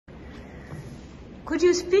Could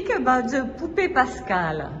you speak about the poupée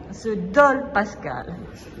Pascale, the doll Pascale?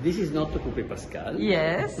 This is not the poupée Pascale.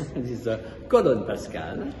 Yes. This is the colonne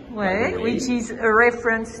Pascale. Ouais, which is a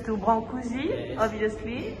reference to Brancusi, Yes.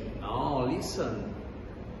 obviously. Oh, listen.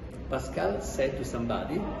 Pascal said to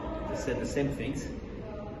somebody, they said the same things.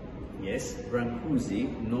 Yes, Brancusi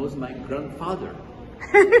knows my grandfather.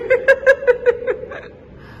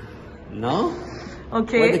 No?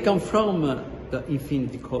 Okay. Where they come from, the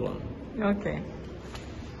infinity column. Okay.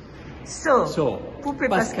 So poupée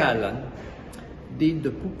Pascal did the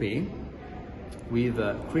poupée with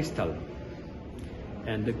crystal,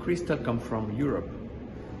 and the crystal come from Europe.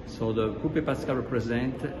 So the poupée Pascal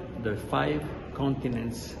represent the 5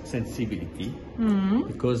 continents sensibility,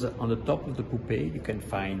 because on the top of the poupée you can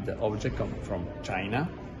find the object come from China,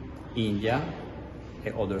 India,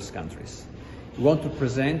 and other countries. We want to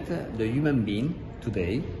present the human being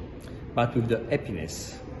today, but with the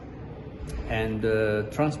happiness and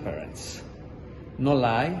transparency. No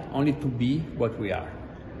lie, only to be what we are.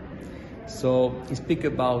 So we speak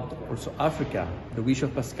about also Africa. The wish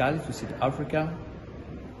of Pascal is to see Africa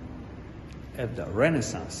at the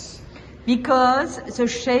Renaissance. Because the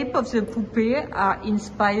shape of the poupée are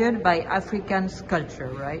inspired by African sculpture,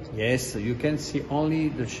 right? Yes, you can see only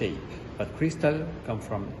the shape, but crystal come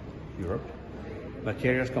from Europe,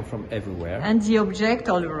 materials come from everywhere. And the object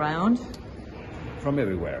all around? From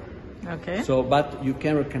everywhere. Okay. So, but you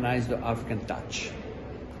can recognize the African touch,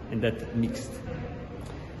 and that mixed.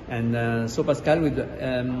 And so Pascal, with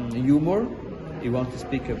humor, he wants to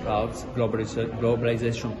speak about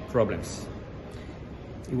globalization problems.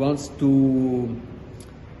 He wants to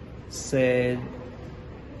say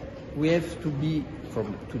we have to be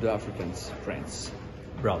to the Africans, friends,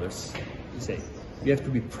 brothers. He say we have to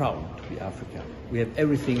be proud to be African. We have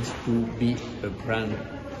everything to be a grand,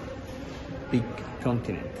 big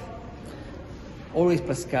continent. Always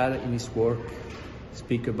Pascal in his work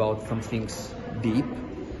speak about some things deep,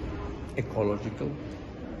 ecological,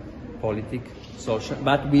 politic, social,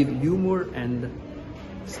 but with humor and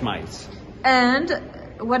smiles. And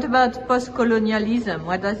what about post-colonialism?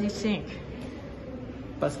 What does he think?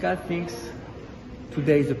 Pascal thinks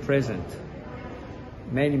today is the present.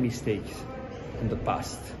 Many mistakes in the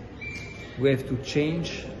past. We have to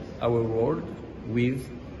change our world with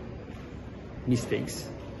mistakes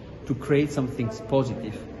to create something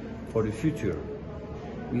positive for the future.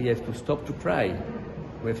 We have to stop to cry.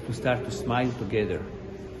 We have to start to smile together.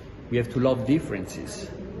 We have to love differences.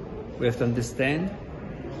 We have to understand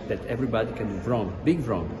that everybody can do wrong, big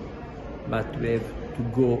wrong, but we have to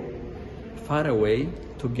go far away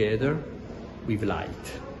together with light.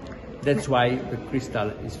 That's why the crystal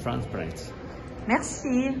is transparent.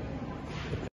 Merci.